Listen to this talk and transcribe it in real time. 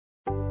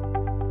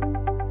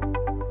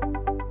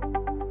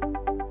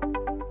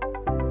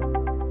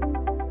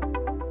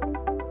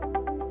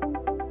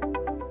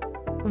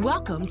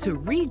Welcome to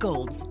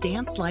Regold's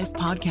Dance Life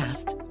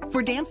podcast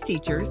for dance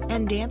teachers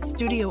and dance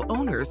studio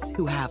owners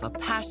who have a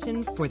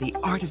passion for the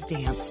art of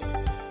dance.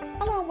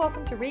 Hello and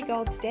welcome to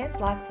Regold's Dance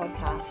Life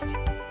podcast.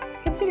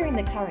 Considering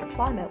the current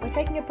climate, we're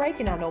taking a break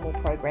in our normal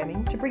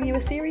programming to bring you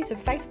a series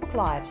of Facebook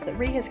Lives that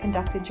Re has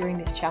conducted during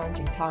this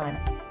challenging time.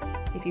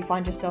 If you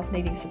find yourself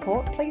needing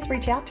support, please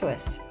reach out to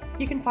us.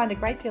 You can find a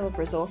great deal of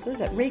resources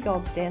at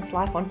Regold's Dance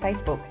Life on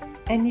Facebook,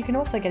 and you can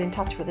also get in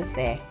touch with us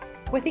there.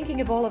 We're thinking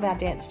of all of our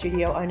dance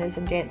studio owners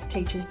and dance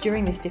teachers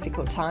during this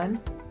difficult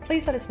time.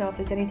 Please let us know if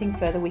there's anything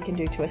further we can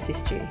do to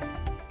assist you.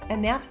 And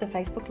now to the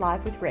Facebook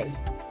Live with Re.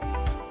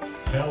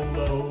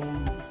 Hello,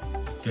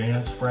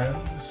 dance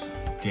friends,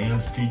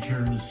 dance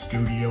teachers,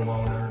 studio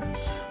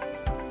owners.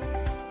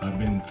 I've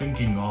been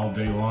thinking all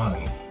day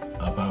long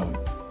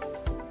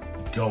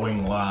about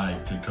going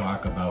live to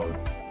talk about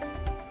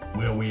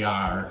where we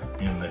are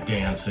in the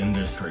dance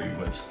industry.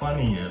 What's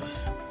funny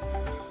is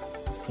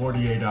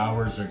 48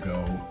 hours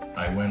ago,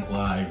 I went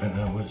live and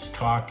I was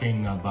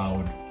talking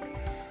about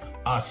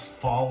us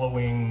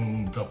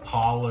following the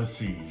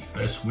policies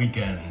this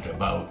weekend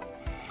about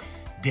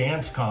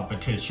dance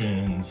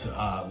competitions,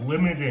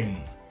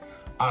 limiting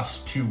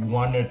us to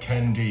one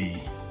attendee.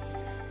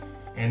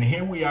 And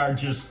here we are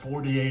just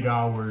 48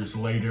 hours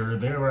later.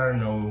 There are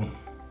no,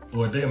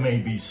 or there may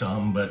be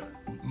some, but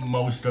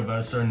most of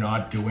us are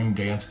not doing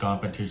dance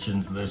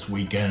competitions this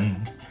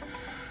weekend.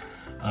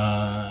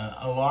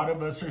 A lot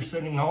of us are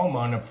sitting home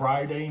on a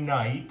Friday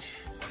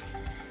night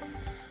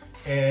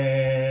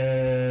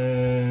and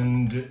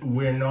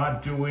we're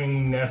not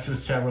doing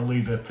necessarily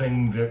the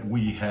thing that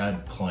we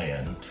had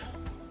planned.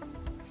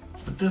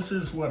 But this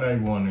is what I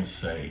want to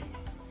say.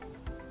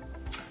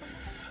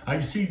 I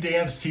see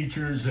dance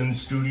teachers and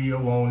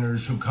studio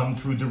owners who come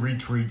through the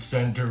retreat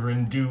center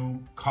and do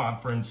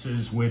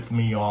conferences with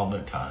me all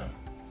the time.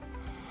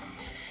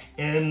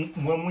 And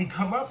when we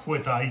come up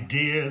with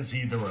ideas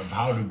either of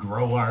how to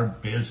grow our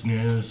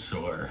business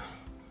or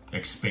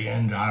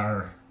expand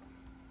our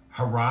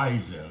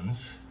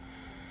horizons,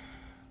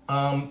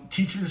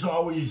 teachers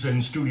always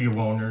and studio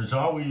owners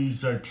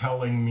always are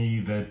telling me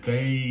that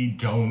they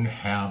don't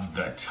have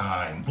the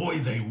time. Boy,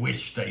 they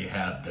wish they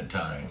had the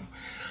time.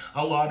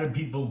 A lot of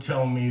people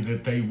tell me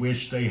that they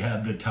wish they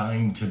had the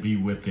time to be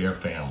with their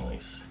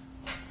families.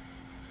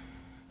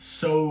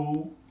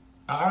 So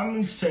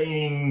I'm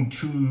saying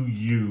to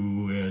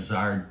you as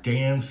our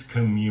dance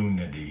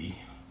community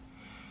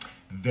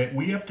that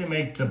we have to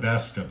make the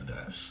best of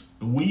this.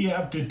 We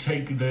have to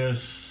take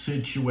this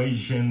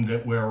situation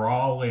that we're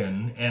all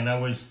in, and I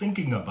was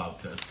thinking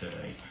about this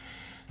today,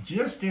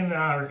 just in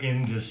our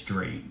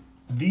industry.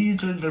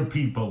 These are the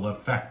people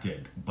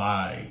affected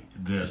by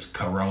this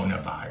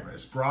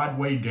coronavirus.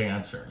 Broadway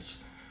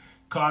dancers,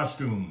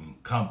 costume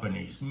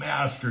companies,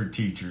 master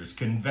teachers,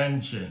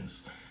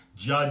 conventions,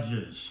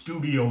 judges,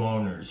 studio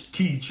owners,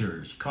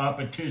 teachers,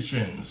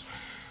 competitions.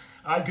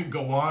 I could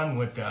go on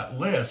with that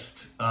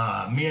list.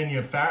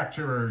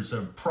 Manufacturers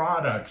of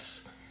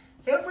products.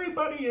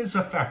 Everybody is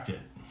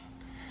affected.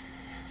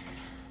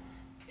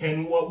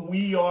 And what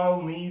we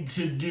all need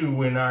to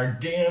do in our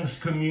dance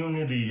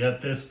community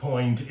at this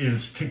point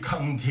is to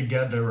come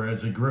together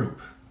as a group.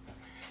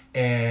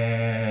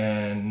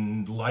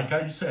 And like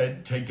I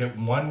said, take it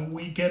 1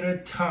 week at a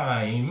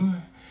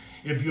time.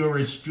 If you're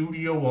a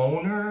studio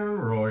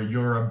owner or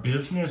you're a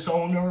business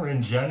owner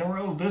in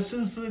general, this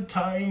is the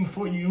time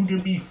for you to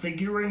be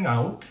figuring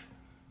out,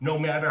 no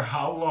matter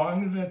how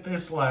long that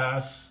this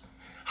lasts,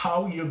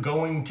 how you're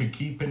going to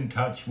keep in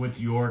touch with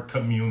your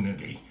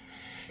community.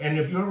 And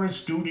if you're a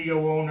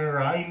studio owner,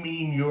 I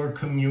mean your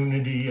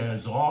community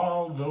as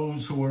all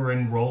those who are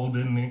enrolled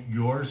in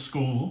your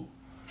school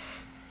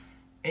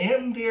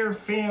and their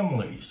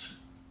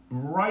families.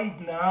 Right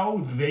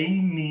now, they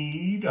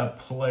need a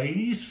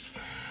place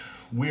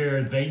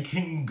where they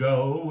can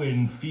go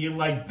and feel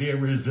like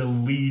there is a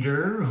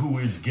leader who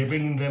is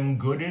giving them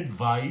good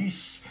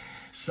advice,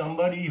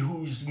 somebody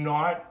who's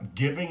not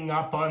giving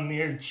up on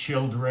their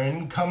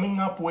children, coming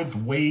up with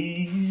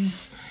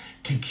ways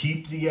to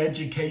keep the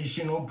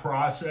educational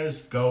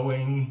process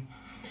going.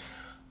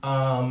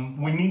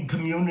 We need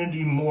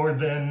community more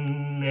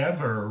than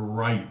ever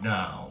right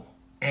now.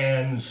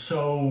 And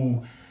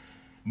so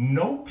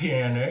no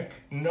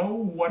panic, no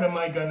what am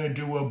I going to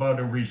do about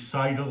a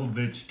recital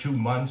that's 2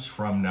 months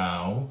from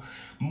now.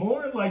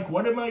 More like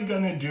what am I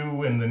going to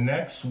do in the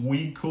next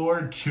week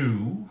or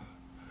two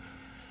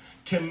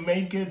to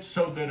make it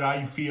so that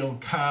I feel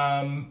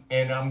calm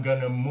and I'm going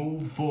to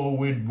move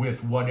forward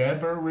with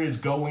whatever is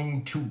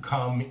going to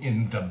come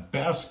in the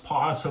best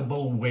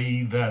possible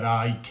way that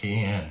I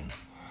can.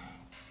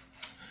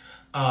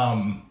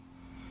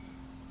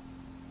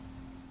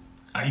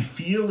 I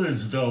feel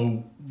as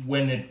though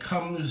when it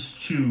comes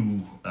to,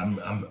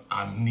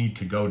 I need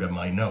to go to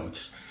my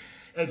notes.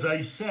 As I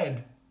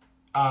said,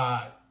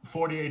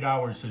 48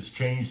 hours has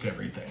changed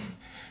everything.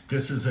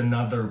 This is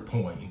another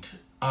point.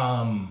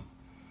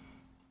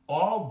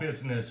 all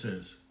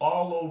businesses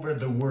all over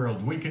the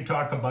world, we could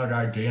talk about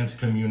our dance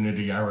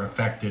community, are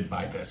affected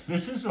by this.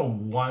 This is a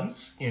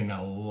once in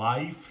a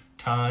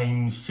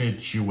lifetime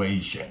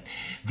situation.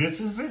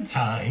 This is a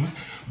time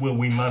where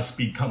we must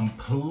be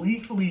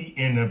completely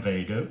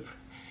innovative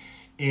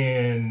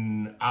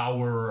in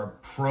our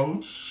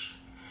approach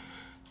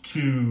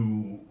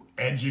to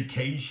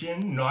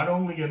education, not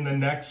only in the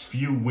next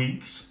few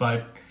weeks,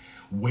 but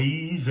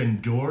ways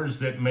and doors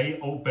that may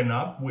open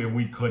up where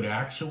we could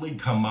actually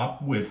come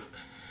up with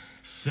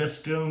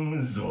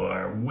systems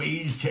or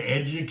ways to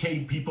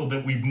educate people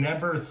that we've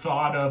never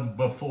thought of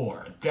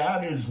before.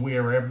 That is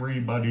where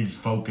everybody's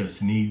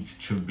focus needs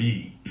to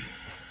be.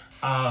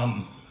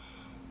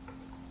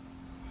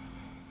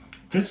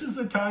 This is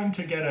the time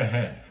to get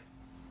ahead.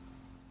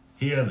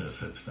 Hear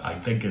this. I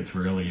think it's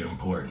really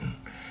important.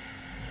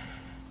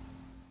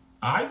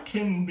 I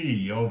can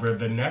be, over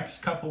the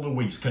next couple of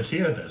weeks, because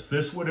hear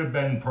this would have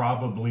been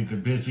probably the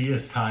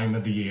busiest time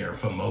of the year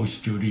for most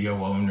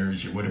studio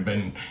owners. You would have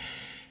been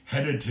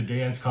headed to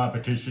dance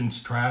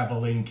competitions,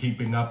 traveling,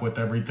 keeping up with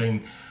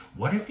everything.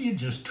 What if you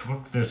just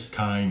took this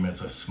time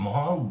as a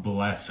small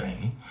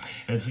blessing,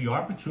 as the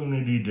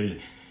opportunity to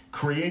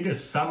create a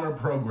summer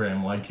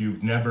program like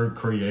you've never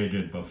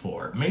created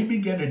before? Maybe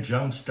get a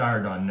jump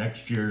start on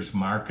next year's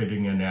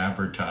marketing and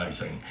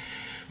advertising.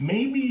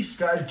 Maybe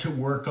start to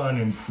work on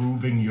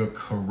improving your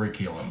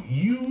curriculum.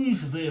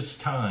 Use this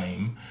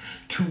time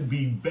to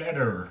be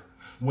better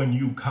when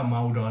you come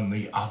out on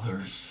the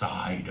other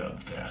side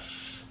of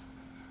this.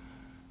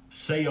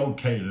 Say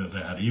okay to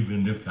that,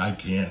 even if I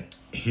can't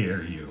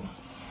hear you.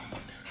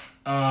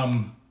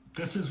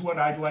 This is what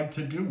I'd like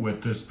to do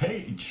with this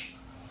page.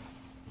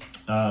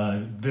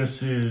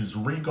 This is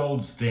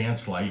Regold's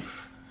Dance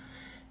Life,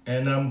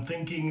 and I'm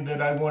thinking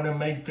that I want to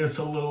make this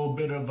a little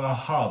bit of a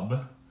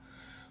hub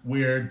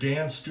where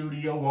dance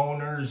studio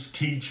owners,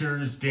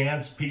 teachers,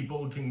 dance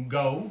people can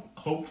go,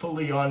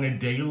 hopefully on a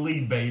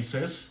daily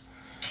basis,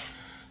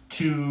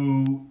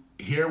 to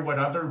hear what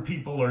other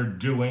people are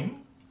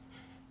doing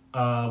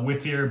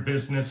with their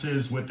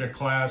businesses, with their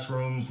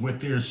classrooms,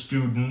 with their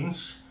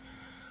students,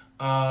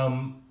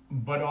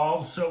 but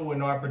also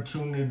an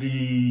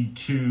opportunity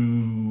to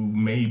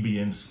maybe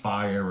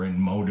inspire and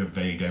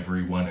motivate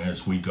everyone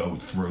as we go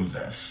through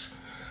this.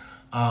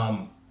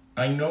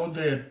 I know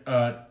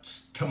that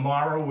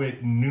tomorrow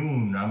at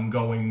noon, I'm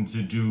going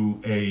to do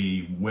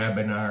a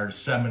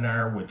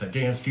seminar with a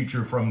dance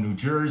teacher from New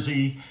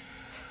Jersey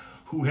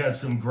who has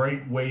some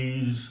great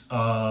ways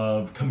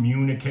of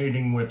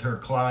communicating with her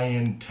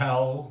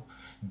clientele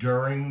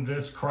during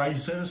this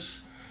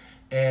crisis.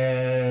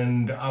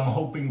 And I'm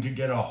hoping to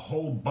get a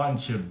whole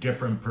bunch of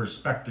different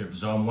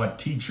perspectives on what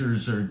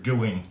teachers are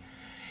doing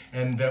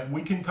and that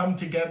we can come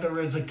together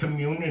as a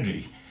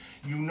community.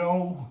 You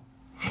know,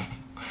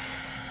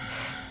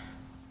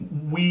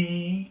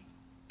 we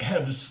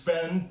have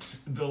spent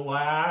the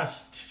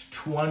last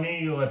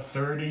 20 or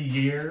 30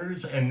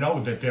 years and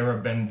know that there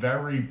have been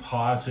very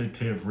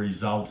positive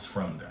results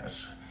from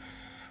this.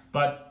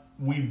 But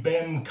we've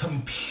been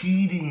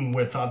competing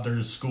with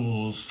other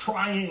schools,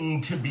 trying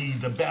to be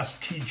the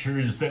best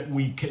teachers that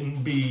we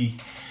can be,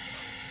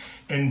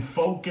 and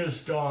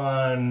focused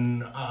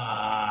on,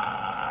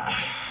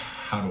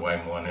 how do I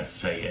want to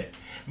say it?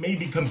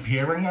 Maybe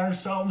comparing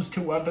ourselves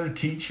to other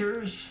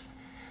teachers.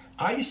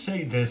 I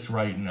say this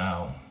right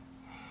now.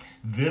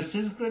 This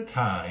is the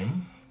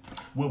time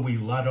where we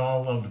let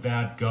all of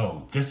that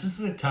go. This is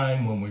the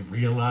time when we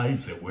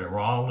realize that we're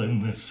all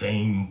in the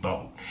same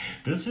boat.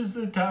 This is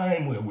the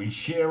time where we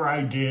share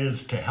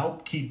ideas to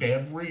help keep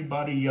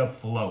everybody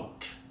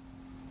afloat.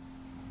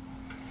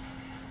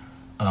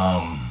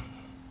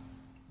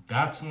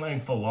 That's my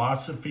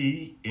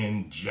philosophy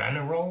in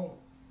general,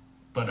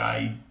 but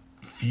I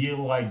feel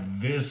like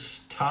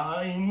this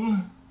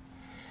time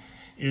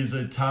is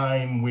a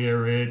time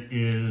where it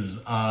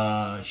is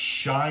a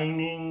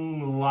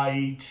shining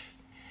light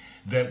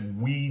that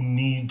we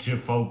need to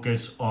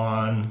focus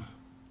on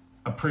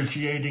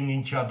appreciating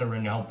each other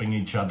and helping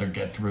each other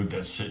get through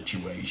this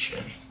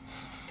situation.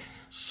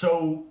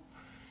 So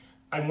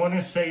I want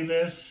to say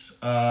this,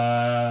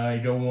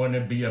 I don't want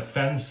to be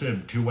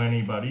offensive to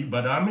anybody,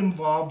 but I'm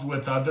involved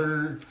with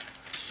other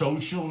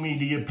social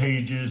media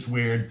pages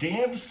where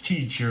dance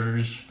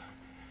teachers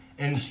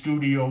and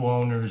studio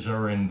owners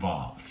are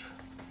involved.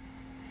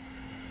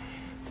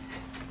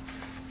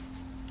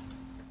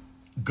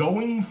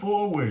 Going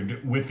forward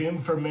with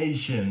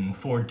information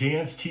for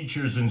dance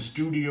teachers and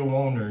studio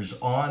owners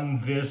on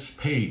this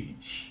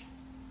page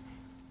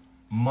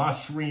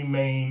must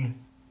remain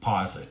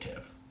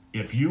positive.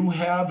 If you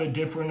have a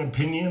different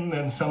opinion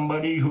than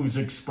somebody who's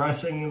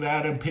expressing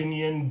that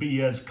opinion,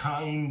 be as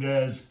kind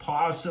as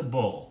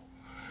possible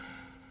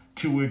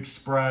to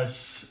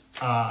express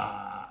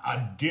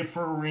a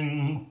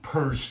differing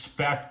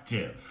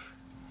perspective.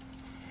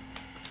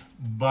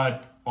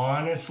 But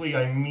honestly,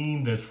 I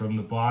mean this from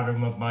the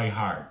bottom of my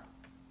heart.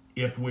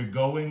 If we're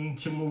going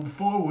to move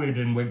forward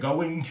and we're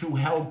going to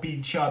help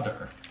each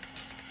other,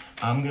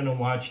 I'm going to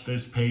watch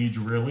this page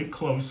really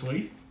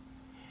closely,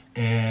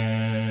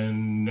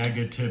 and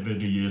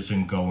negativity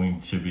isn't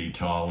going to be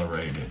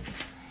tolerated.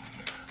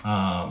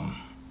 I'll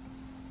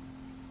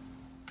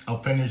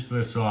finish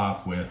this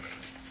off with,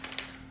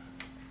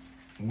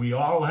 we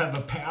all have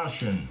a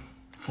passion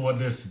for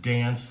this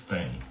dance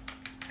thing.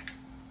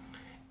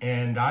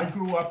 And I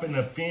grew up in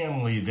a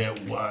family that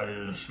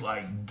was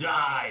like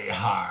die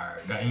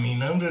hard. I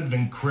mean, other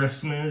than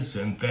Christmas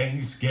and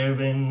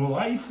Thanksgiving,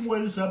 life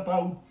was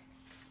about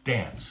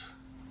dance.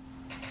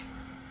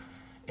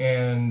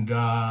 And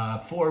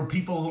for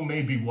people who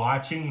may be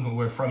watching who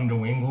are from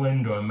New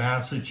England or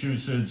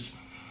Massachusetts,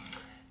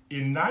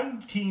 in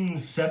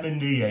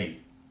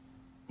 1978,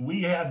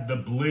 we had the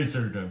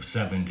blizzard of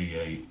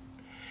 78.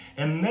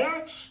 And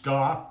that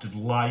stopped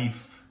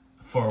life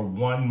for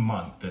 1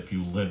 month if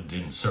you lived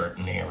in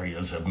certain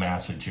areas of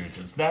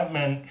Massachusetts. That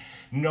meant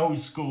no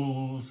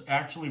schools.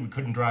 Actually, we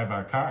couldn't drive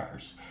our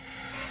cars.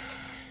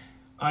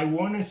 I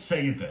want to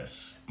say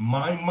this.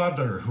 My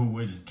mother, who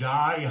was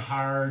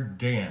die-hard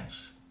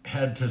dance,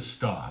 had to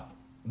stop.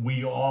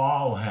 We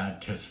all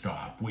had to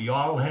stop. We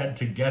all had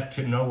to get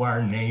to know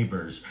our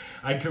neighbors.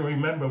 I can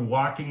remember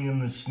walking in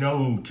the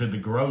snow to the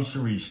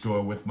grocery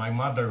store with my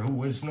mother, who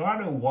was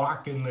not a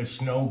walk in the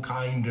snow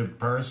kind of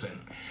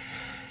person.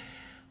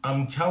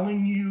 I'm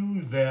telling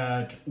you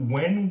that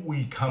when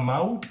we come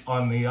out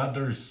on the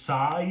other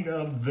side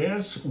of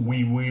this,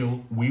 we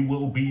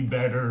will be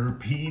better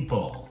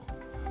people.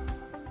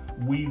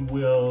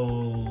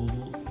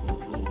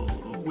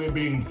 We're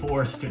being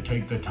forced to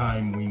take the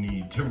time we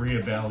need to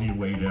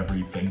reevaluate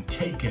everything.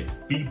 Take it.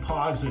 Be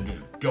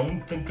positive.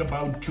 Don't think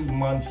about 2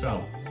 months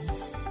out.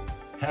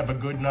 Have a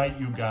good night,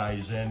 you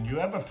guys. And you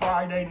have a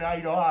Friday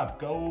night off.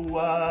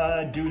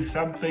 Go do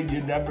something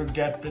you never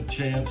get the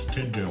chance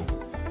to do.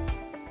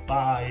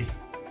 Bye.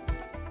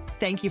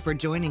 Thank you for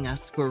joining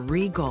us for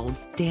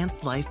Regold's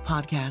Dance Life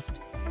podcast.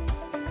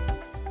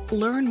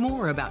 Learn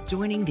more about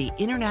joining the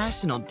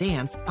International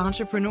Dance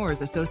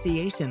Entrepreneurs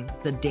Association,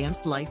 the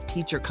Dance Life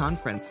Teacher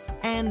Conference,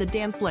 and the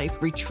Dance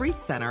Life Retreat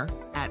Center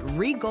at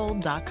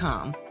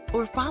regold.com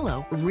or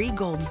follow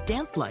Regold's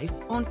Dance Life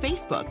on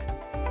Facebook.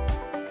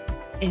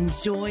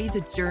 Enjoy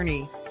the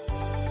journey.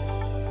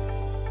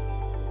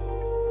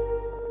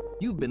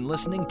 You've been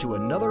listening to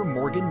another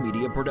Morgan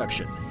Media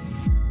production.